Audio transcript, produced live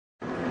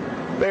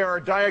They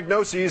are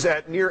diagnoses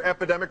at near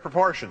epidemic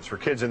proportions for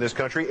kids in this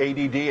country: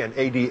 ADD and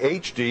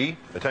ADHD,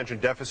 attention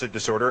deficit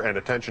disorder, and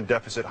attention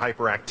deficit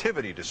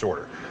hyperactivity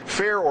disorder.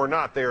 Fair or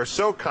not, they are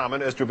so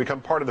common as to become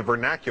part of the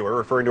vernacular,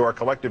 referring to our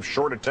collective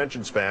short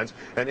attention spans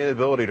and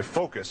inability to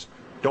focus.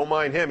 Don't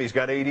mind him, he's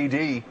got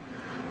ADD.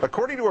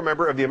 According to a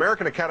member of the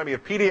American Academy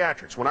of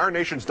Pediatrics, when our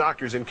nation's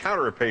doctors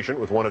encounter a patient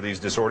with one of these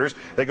disorders,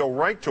 they go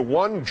right to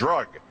one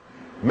drug,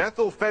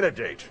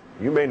 methylphenidate.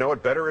 You may know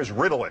it better as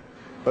Ritalin.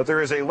 But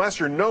there is a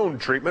lesser-known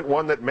treatment,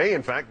 one that may,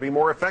 in fact, be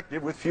more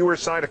effective with fewer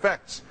side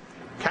effects.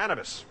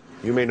 Cannabis.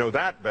 You may know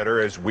that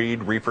better as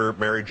weed, reefer,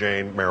 Mary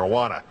Jane,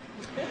 marijuana.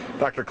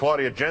 Dr.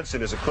 Claudia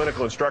Jensen is a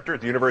clinical instructor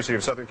at the University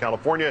of Southern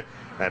California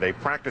and a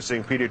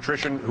practicing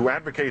pediatrician who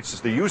advocates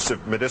the use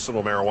of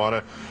medicinal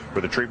marijuana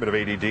for the treatment of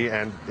ADD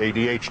and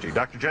ADHD.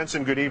 Dr.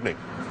 Jensen, good evening.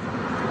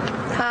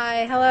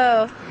 Hi,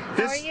 hello.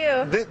 How are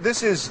you?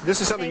 This is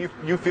something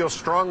you feel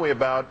strongly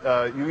about.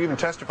 You even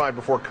testified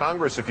before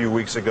Congress a few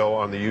weeks ago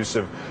on the use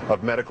of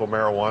medical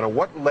marijuana.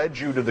 What led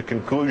you to the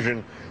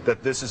conclusion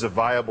that this is a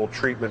viable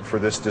treatment for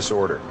this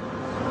disorder?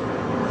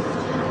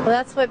 Well,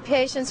 that's what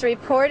patients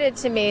reported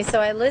to me, so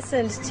I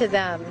listened to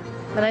them.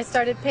 And I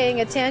started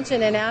paying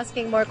attention and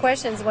asking more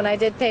questions when I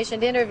did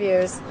patient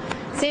interviews.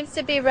 Seems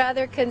to be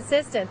rather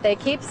consistent. They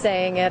keep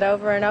saying it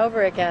over and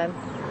over again.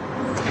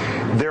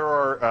 There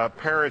are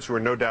parents who are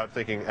no doubt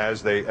thinking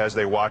as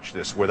they watch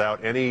this,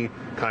 without any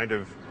kind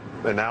of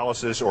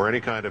analysis or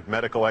any kind of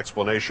medical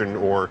explanation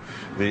or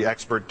the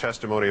expert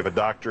testimony of a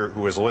doctor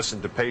who has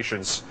listened to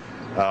patients,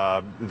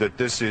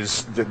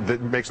 that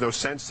makes no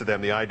sense to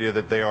them. The idea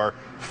that they are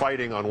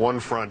fighting on one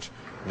front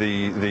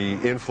the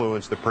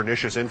influence, the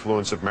pernicious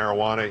influence of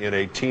marijuana in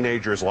a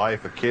teenager's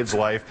life, a kid's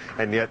life,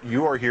 and yet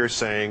you are here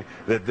saying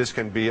that this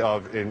can be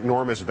of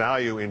enormous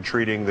value in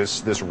treating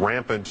this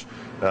rampant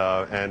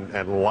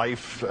and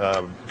life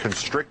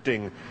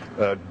constricting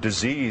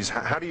disease.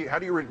 How do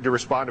you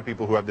respond to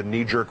people who have the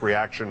knee-jerk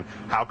reaction,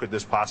 how could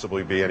this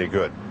possibly be any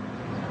good?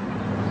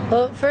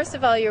 Well, first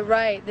of all, you're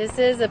right. This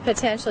is a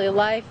potentially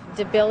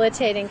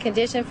life-debilitating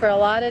condition for a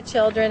lot of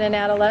children and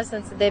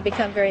adolescents. They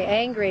become very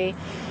angry.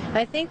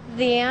 I think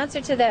the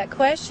answer to that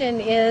question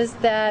is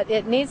that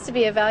it needs to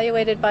be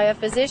evaluated by a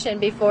physician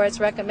before it's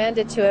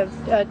recommended to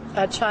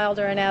a child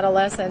or an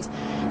adolescent.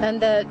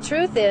 And the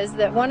truth is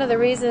that one of the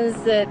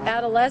reasons that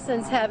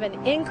adolescents have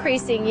an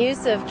increasing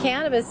use of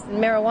cannabis and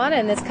marijuana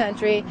in this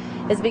country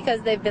is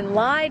because they've been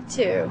lied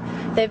to.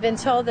 They've been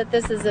told that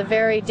this is a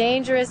very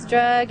dangerous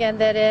drug and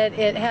that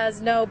it has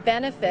no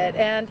benefit.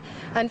 And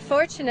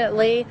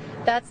unfortunately,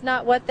 that's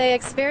not what they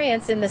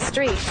experience in the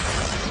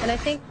streets. And I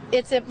think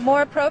it's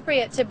more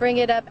appropriate to bring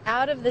it up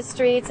out of the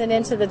streets and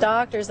into the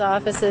doctor's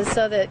offices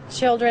so that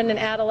children and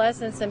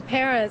adolescents and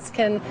parents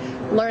can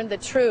learn the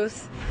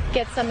truth,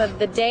 get some of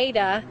the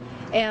data,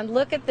 and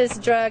look at this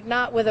drug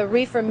not with a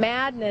reefer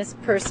madness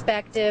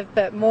perspective,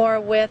 but more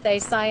with a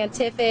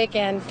scientific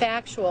and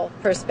factual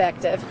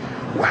perspective.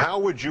 How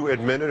would you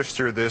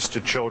administer this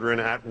to children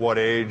at what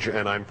age?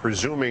 And I'm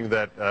presuming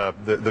that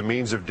the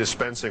means of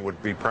dispensing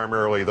would be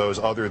primarily those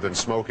other than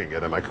smoking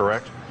it. Am I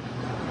correct?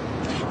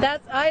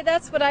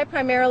 That's what I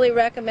primarily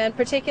recommend,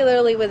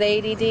 particularly with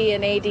ADD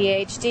and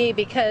ADHD,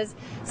 because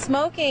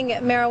smoking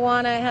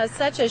marijuana has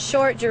such a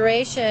short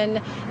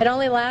duration. It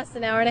only lasts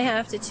an hour and a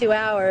half to 2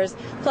 hours.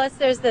 Plus,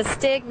 there's the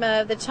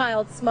stigma of the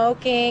child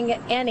smoking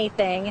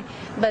anything,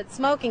 but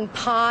smoking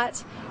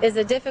pot is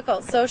a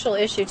difficult social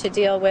issue to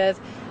deal with.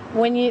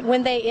 When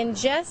they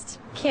ingest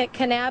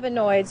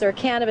cannabinoids or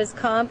cannabis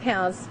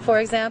compounds, for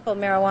example,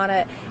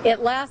 marijuana, it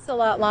lasts a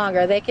lot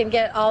longer. They can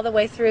get all the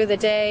way through the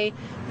day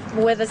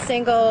with a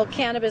single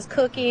cannabis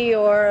cookie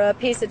or a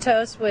piece of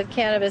toast with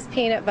cannabis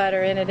peanut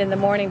butter in it in the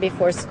morning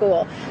before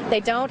school. They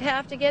don't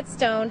have to get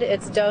stoned.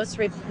 It's dose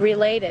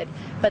related.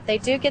 But they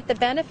do get the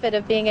benefit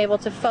of being able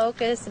to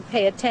focus and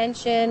pay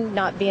attention,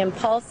 not be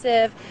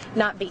impulsive,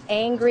 not be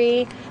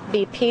angry,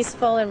 be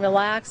peaceful and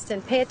relaxed,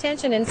 and pay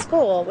attention in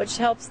school, which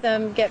helps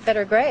them get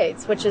better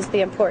grades, which is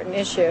the important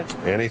issue.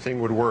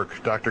 Anything would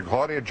work. Dr.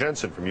 Claudia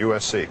Jensen from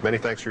USC, many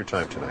thanks for your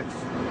time tonight.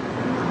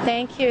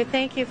 Thank you.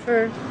 Thank you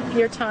for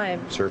your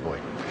time.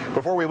 Certainly.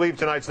 Before we leave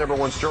tonight's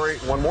 #1 story,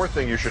 one more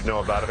thing you should know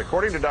about it.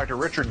 According to Dr.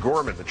 Richard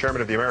Gorman, the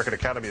chairman of the American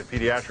Academy of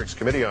Pediatrics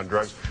Committee on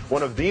Drugs,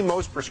 one of the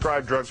most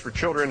prescribed drugs for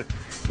children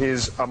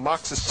is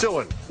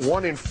amoxicillin.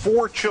 1 in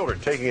 4 children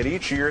taking it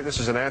each year. This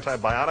is an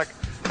antibiotic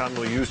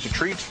commonly used to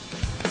treat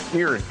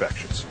ear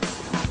infections.